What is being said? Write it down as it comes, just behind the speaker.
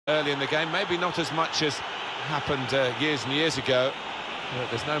early in the game, maybe not as much as happened years and years ago. But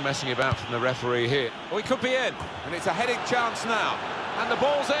there's no messing about from the referee here. Well, he could be in, and it's a heading chance now. And the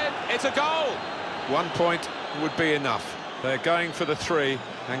ball's in, it's a goal! 1 point would be enough. They're going for the 3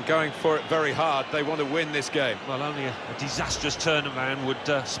 and going for it very hard. They want to win this game. Well, only a disastrous turnaround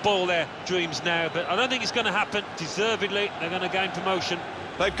would spoil their dreams now, but I don't think it's going to happen. Deservedly, they're going to gain promotion.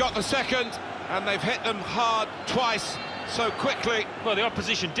 They've got the second, and they've hit them hard twice so quickly. Well, the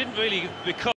opposition didn't really recover.